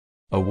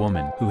a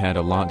woman who had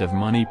a lot of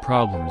money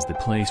problems. The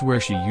place where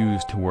she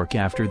used to work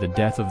after the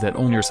death of that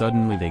owner,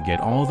 suddenly they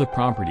get all the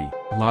property.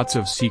 Lots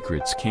of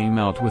secrets came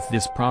out with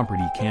this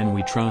property. Can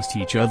we trust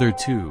each other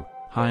too?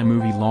 Hi,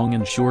 movie long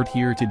and short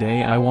here.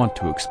 Today I want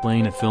to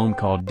explain a film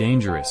called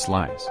Dangerous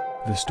Lies.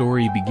 The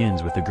story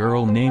begins with a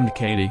girl named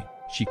Katie.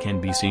 She can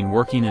be seen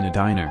working in a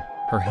diner.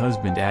 Her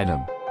husband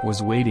Adam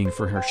was waiting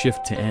for her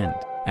shift to end.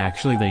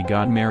 Actually, they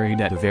got married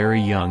at a very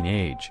young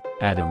age.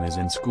 Adam is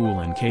in school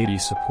and Katie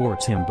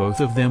supports him. Both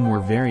of them were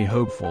very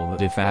hopeful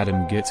that if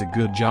Adam gets a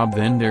good job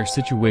then their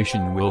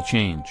situation will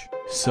change.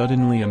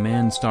 Suddenly a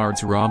man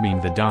starts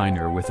robbing the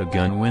diner with a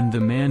gun. When the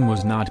man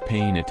was not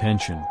paying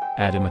attention,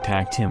 Adam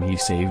attacked him. He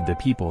saved the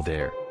people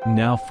there.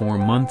 Now 4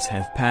 months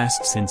have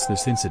passed since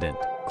this incident.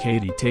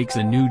 Katie takes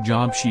a new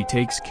job. She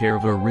takes care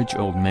of a rich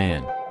old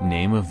man.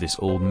 Name of this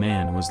old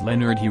man was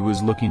Leonard. He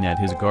was looking at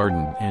his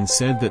garden and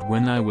said that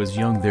when I was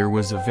young there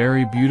was a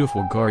very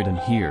beautiful garden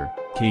here.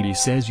 Katie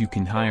says you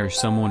can hire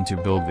someone to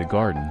build the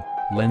garden.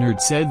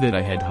 Leonard said that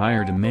I had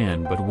hired a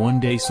man, but one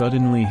day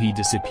suddenly he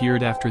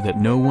disappeared. After that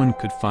no one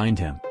could find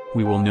him.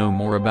 We will know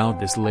more about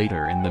this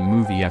later in the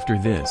movie. After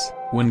this,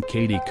 when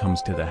Katie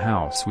comes to the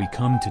house we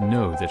come to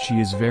know that she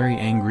is very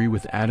angry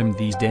with Adam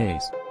these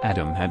days.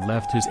 Adam had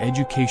left his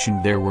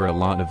education. There were a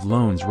lot of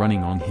loans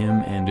running on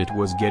him and it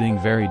was getting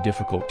very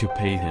difficult to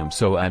pay him,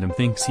 so Adam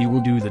thinks he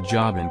will do the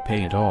job and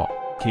pay it all.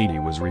 Katie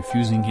was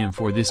refusing him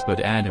for this,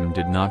 but Adam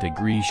did not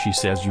agree. She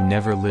says you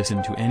never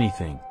listen to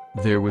anything.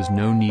 There was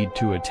no need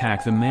to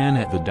attack the man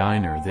at the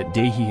diner that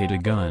day. He had a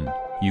gun.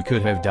 You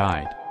could have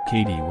died.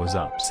 Katie was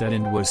upset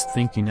and was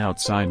thinking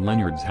outside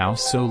Leonard's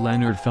house, so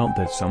Leonard felt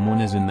that someone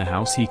is in the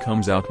house. He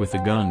comes out with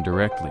a gun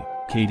directly.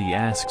 Katie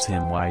asks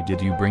him, why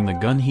did you bring the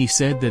gun? He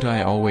said that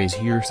I always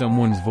hear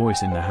someone's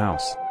voice in the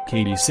house.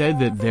 Katie said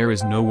that there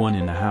is no one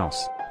in the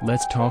house.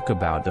 Let's talk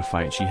about the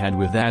fight she had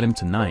with Adam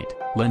tonight.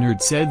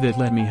 Leonard said that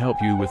let me help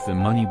you with the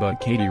money, but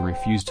Katie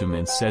refused him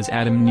and says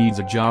Adam needs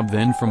a job.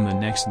 Then from the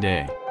next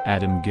day,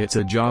 Adam gets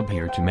a job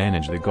here to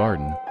manage the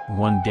garden.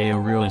 One day a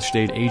real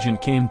estate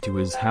agent came to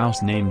his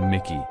house named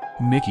Mickey.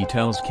 Mickey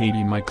tells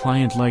Katie, my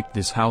client liked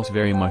this house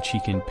very much. He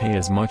can pay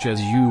as much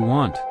as you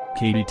want.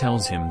 Katie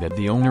tells him that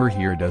the owner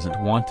here doesn't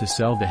want to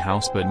sell the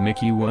house, but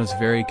Mickey was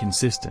very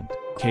consistent.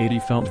 Katie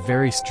felt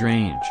very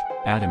strange.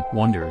 Adam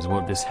wonders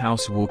what this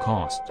house will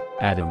cost.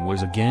 Adam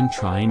was again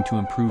trying to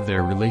improve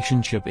their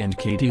relationship and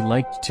Katie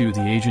liked to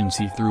the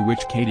agency through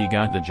which Katie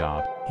got the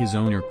job. His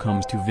owner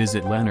comes to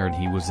visit Leonard.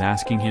 He was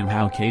asking him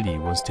how Katie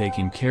was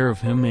taking care of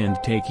him, and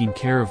taking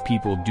care of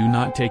people do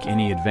not take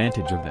any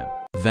advantage of them.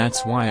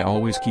 That's why I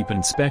always keep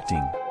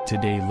inspecting.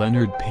 Today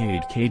Leonard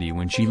paid Katie.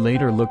 When she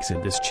later looks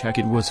at this check,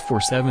 it was for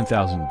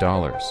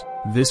 $7,000.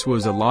 This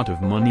was a lot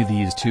of money.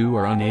 These two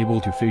are unable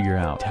to figure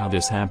out how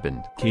this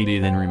happened. Katie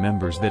then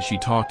remembers that she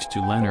talked to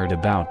Leonard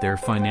about their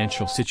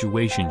financial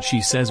situation. She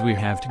says we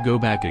have to go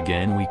back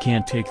again. We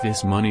can't take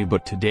this money,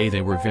 but today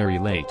they were very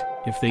late.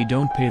 If they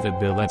don't pay the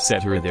bill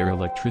etc., their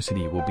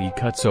electricity will be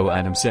cut. So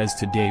Adam says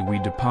today we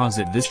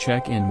deposit this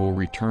check and will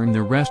return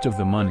the rest of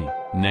the money.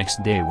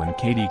 Next day when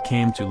Katie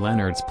came to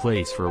Leonard's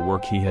place for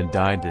work, he had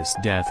died. This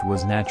death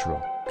was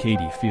natural.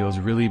 Katie feels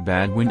really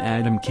bad when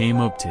Adam came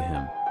up to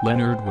him.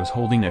 Leonard was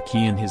holding a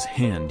key in his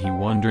hand. He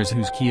wonders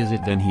whose key is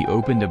it. Then he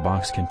opened a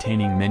box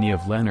containing many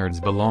of Leonard's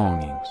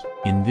belongings.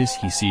 In this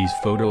he sees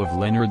photo of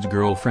Leonard's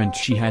girlfriend.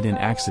 She had an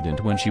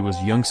accident when she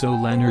was young, so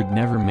Leonard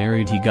never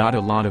married. He got a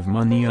lot of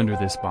money under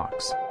this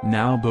box.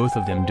 Now both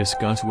of them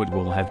discuss what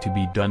will have to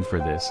be done for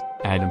this.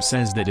 Adam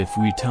says that if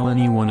we tell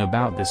anyone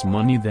about this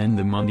money then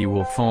the money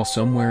will fall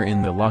somewhere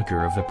in the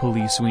locker of the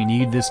police. We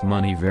need this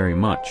money very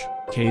much.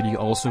 Katie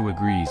also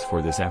agrees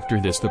for this. After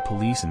this the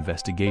police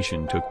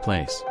investigation took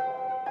place.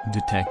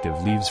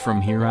 Detective leaves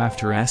from here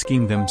after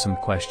asking them some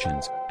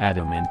questions.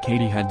 Adam and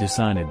Katie had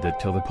decided that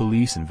till the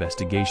police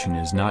investigation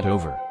is not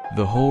over,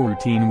 the whole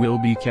routine will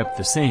be kept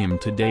the same.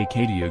 Today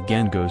Katie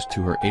again goes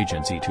to her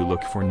agency to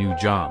look for new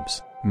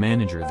jobs.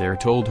 Manager there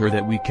told her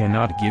that we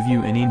cannot give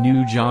you any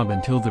new job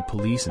until the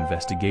police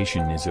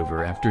investigation is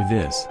over. After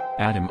this,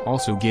 Adam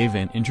also gave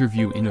an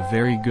interview in a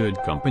very good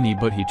company,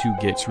 but he too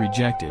gets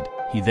rejected.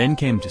 He then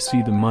came to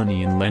see the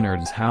money in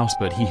Leonard's house,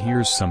 but he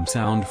hears some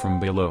sound from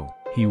below.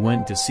 He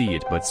went to see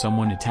it, but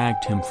someone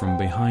attacked him from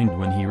behind.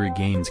 When he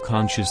regains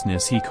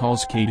consciousness he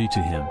calls Katie to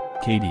him.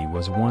 Katie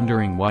was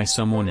wondering why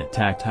someone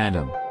attacked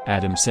Adam.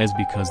 Adam says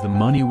because the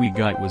money we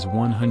got was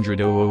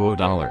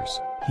 $100,000.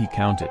 He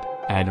counted.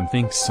 Adam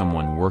thinks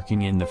someone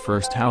working in the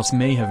first house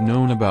may have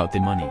known about the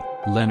money.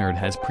 Leonard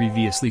has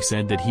previously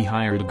said that he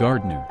hired a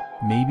gardener.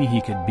 Maybe he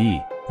could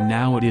be.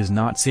 Now it is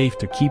not safe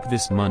to keep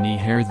this money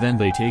here. Then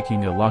they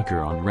taking a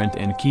locker on rent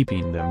and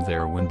keeping them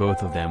there when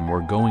both of them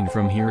were going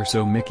from here.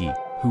 So Mickey,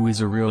 who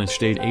is a real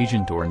estate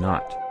agent or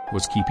not,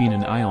 was keeping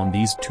an eye on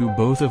these two.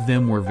 Both of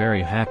them were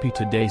very happy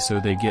today, so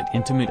they get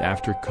intimate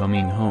after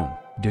coming home.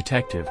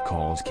 Detective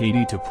calls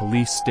Katie to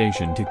police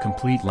station to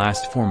complete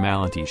last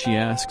formality. She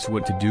asks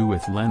what to do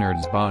with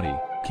Leonard's body.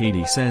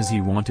 Katie says he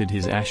wanted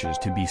his ashes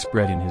to be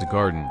spread in his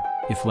garden.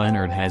 If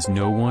Leonard has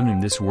no one in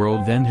this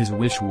world, then his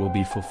wish will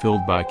be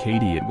fulfilled by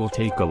Katie. It will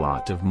take a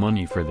lot of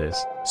money for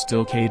this.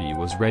 Still, Katie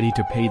was ready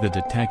to pay. The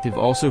detective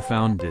also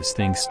found this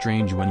thing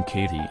strange when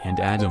Katie and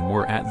Adam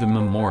were at the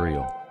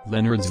memorial.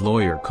 Leonard's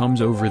lawyer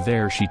comes over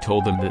there. She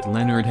told them that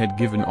Leonard had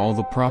given all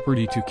the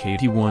property to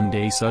Katie. One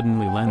day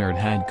suddenly Leonard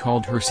had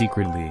called her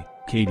secretly.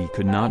 Katie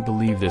could not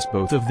believe this.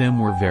 Both of them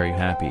were very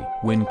happy.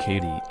 When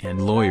Katie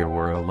and lawyer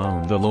were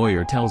alone, the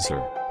lawyer tells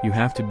her, "You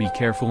have to be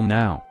careful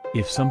now.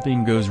 If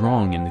something goes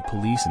wrong in the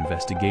police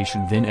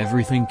investigation, then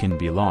everything can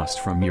be lost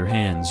from your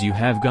hands. You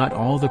have got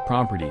all the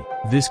property.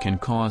 This can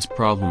cause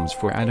problems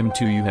for Adam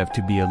too. You have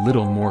to be a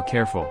little more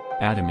careful."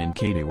 Adam and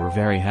Katie were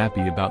very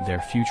happy about their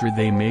future.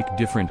 They make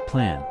different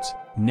plans.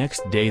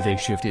 Next day they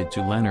shifted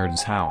to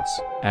Leonard's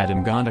house.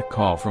 Adam got a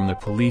call from the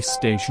police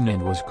station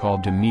and was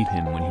called to meet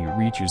him. When he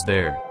reaches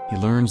there, he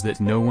learns that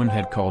no one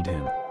had called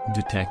him.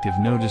 Detective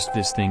noticed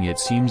this thing. It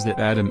seems that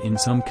Adam in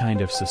some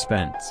kind of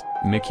suspense.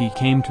 Mickey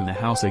came to the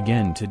house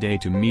again today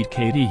to meet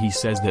Katie. He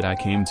says that I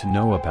came to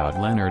know about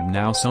Leonard.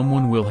 Now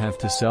someone will have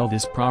to sell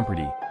this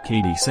property.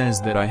 Katie says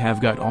that I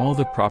have got all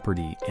the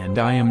property and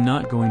I am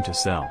not going to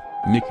sell.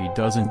 Mickey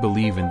doesn't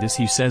believe in this.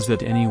 He says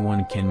that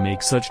anyone can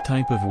make such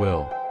type of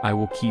will. I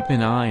will keep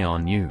an eye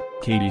on you.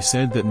 Katie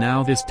said that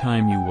now this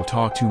time you will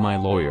talk to my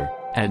lawyer.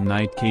 At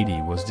night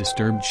Katie was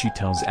disturbed. She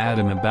tells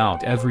Adam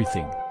about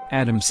everything.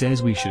 Adam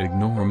says we should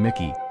ignore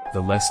Mickey. The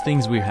less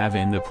things we have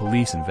in the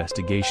police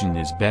investigation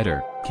is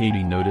better.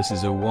 Katie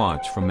notices a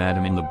watch from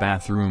Adam in the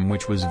bathroom,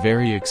 which was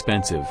very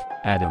expensive.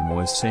 Adam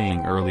was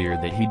saying earlier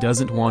that he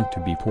doesn't want to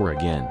be poor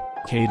again.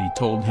 Katie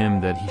told him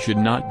that he should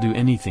not do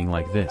anything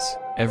like this.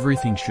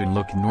 Everything should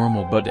look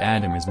normal, but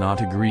Adam is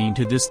not agreeing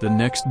to this. The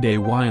next day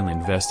while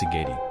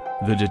investigating,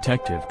 the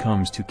detective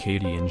comes to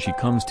Katie and she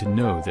comes to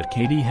know that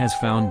Katie has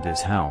found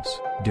this house.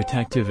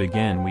 Detective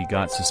again, we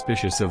got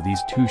suspicious of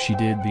these two. She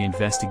did the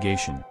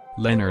investigation.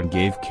 Leonard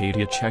gave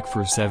Katie a check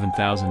for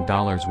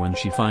 $7,000 when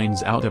she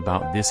finds out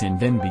about this and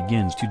then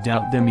begins to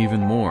doubt them even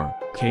more.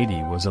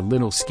 Katie was a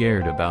little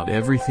scared about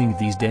everything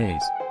these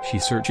days. She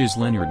searches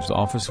Leonard's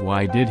office.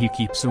 Why did he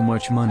keep so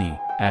much money?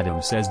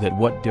 Adam says that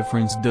what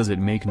difference does it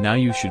make now?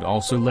 You should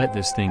also let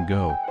this thing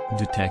go.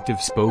 Detective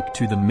spoke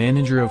to the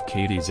manager of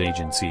Katie's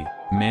agency.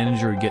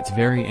 Manager gets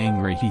very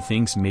angry. He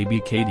thinks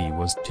maybe Katie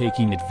was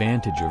taking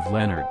advantage of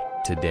Leonard.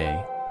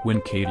 Today,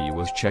 when Katie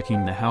was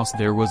checking the house,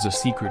 there was a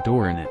secret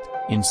door in it,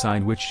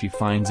 inside which she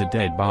finds a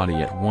dead body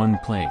at one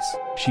place.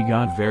 She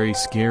got very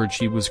scared.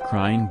 She was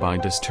crying by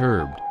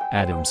disturbed.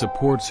 Adam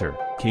supports her.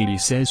 Katie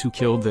says who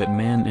killed that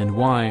man and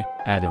why.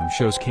 Adam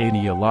shows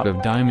Katie a lot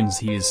of diamonds.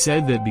 He has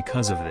said that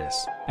because of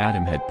this,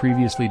 Adam had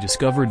previously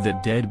discovered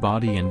that dead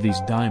body and these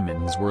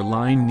diamonds were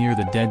lying near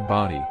the dead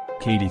body.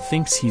 Katie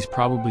thinks he's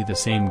probably the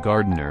same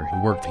gardener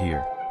who worked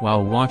here.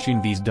 While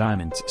watching these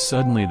diamonds,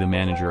 suddenly the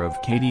manager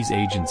of Katie's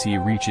agency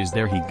reaches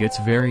there. He gets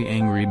very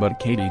angry, but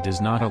Katie does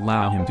not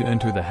allow him to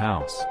enter the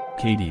house.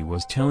 Katie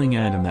was telling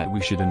Adam that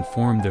we should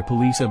inform the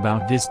police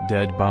about this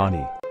dead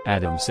body.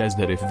 Adam says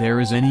that if there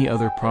is any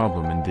other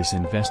problem in this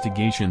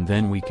investigation,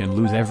 then we can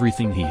lose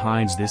everything. He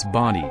hides this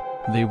body.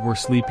 They were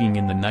sleeping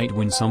in the night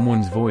when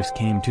someone's voice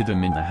came to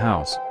them in the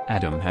house.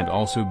 Adam had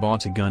also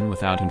bought a gun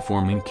without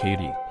informing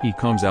Katie. He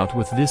comes out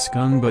with this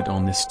gun, but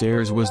on the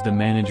stairs was the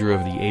manager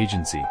of the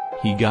agency.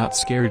 He got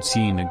scared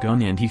seeing a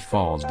gun and he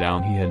falls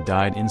down. He had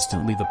died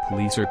instantly. The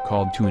police are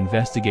called to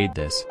investigate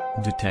this.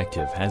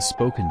 Detective has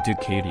spoken to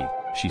Katie.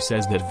 She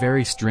says that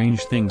very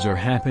strange things are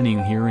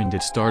happening here, and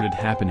it started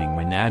happening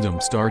when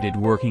Adam started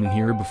working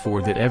here.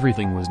 Before that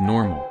everything was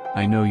normal.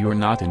 I know you're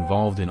not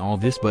involved in all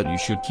this, but you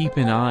should keep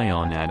an eye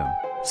on Adam.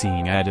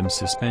 Seeing Adam's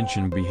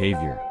suspension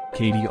behavior,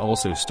 Katie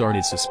also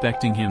started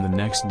suspecting him. The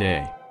next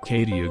day,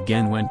 Katie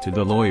again went to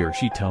the lawyer.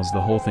 She tells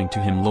the whole thing to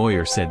him.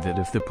 Lawyer said that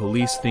if the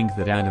police think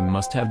that Adam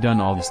must have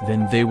done all this,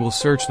 then they will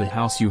search the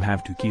house. You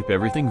have to keep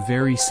everything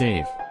very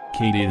safe.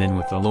 Katie then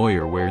with the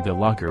lawyer where the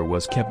locker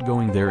was kept,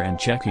 going there and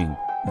checking.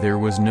 There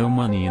was no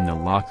money in the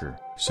locker,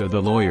 so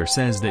the lawyer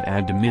says that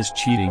Adam is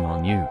cheating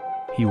on you.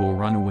 He will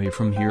run away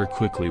from here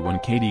quickly. When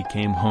Katie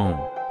came home,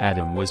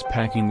 Adam was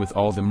packing with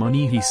all the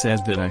money. He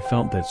says that I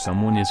felt that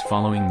someone is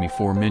following me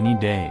for many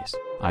days.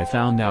 I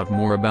found out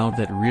more about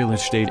that real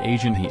estate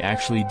agent. He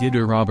actually did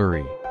a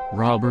robbery.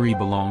 Robbery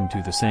belonged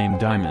to the same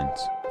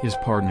diamonds. His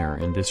partner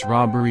in this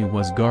robbery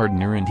was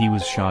Gardner and he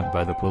was shot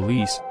by the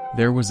police.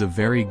 There was a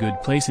very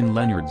good place in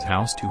Leonard's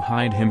house to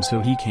hide him, so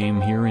he came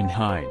here and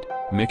hide.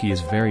 Mickey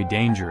is very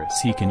dangerous.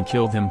 He can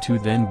kill them too.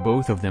 Then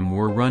both of them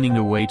were running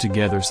away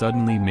together.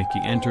 Suddenly Mickey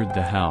entered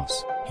the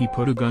house. He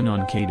put a gun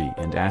on Katie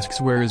and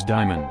asks where is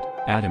Diamond.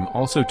 Adam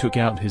also took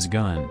out his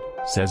gun,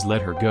 says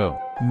let her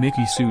go.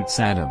 Mickey shoots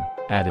Adam.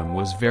 Adam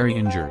was very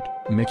injured.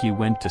 Mickey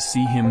went to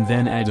see him,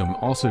 then Adam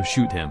also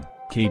shoot him.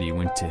 Katie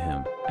went to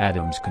him.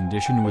 Adam's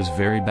condition was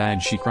very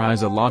bad. She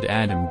cries a lot.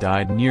 Adam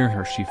died near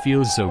her. She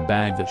feels so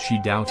bad that she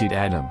doubted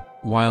Adam.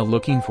 While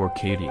looking for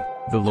Katie,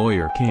 The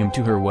lawyer came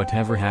to her.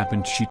 Whatever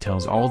happened? She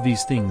tells all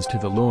these things to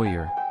the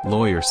lawyer.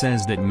 Lawyer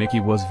says that Mickey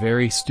was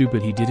very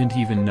stupid, he didn't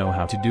even know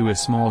how to do a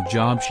small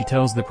job. She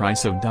tells the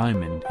price of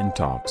diamond and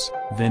talks.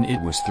 Then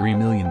it was $3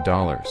 million.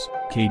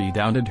 Katie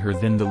doubted her.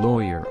 Then the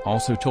lawyer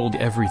also told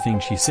everything.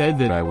 She said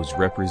that I was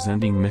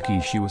representing Mickey.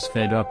 She was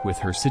fed up with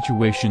her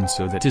situation,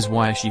 so that is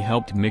why she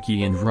helped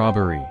Mickey in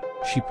robbery.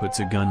 She puts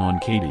a gun on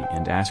Katie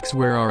and asks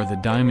where are the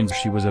diamonds.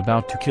 She was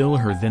about to kill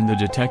her. Then the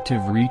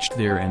detective reached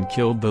there and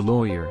killed the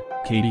lawyer.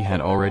 Katie had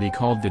already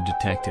called the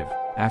detective.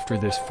 After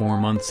this 4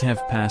 months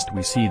have passed,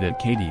 we see that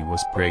Katie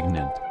was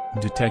pregnant.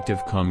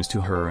 Detective comes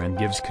to her and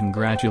gives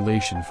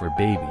congratulations for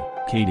baby.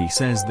 Katie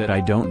says that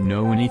I don't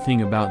know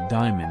anything about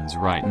diamonds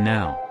right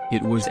now,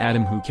 it was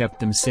Adam who kept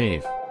them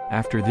safe.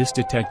 After this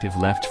detective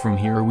left from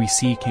here, we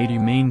see Katie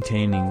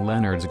maintaining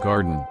Leonard's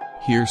garden.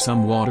 Here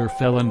some water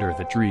fell under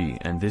the tree,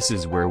 and this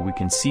is where we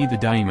can see the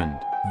diamond.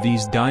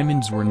 These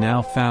diamonds were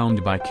now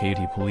found by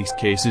Katie. Police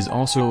case is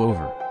also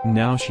over.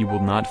 Now she will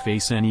not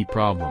face any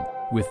problem.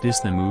 With this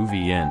the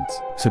movie ends.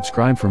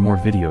 Subscribe for more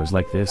videos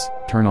like this,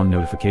 turn on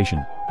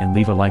notification, and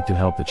leave a like to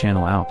help the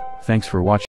channel out. Thanks for watching.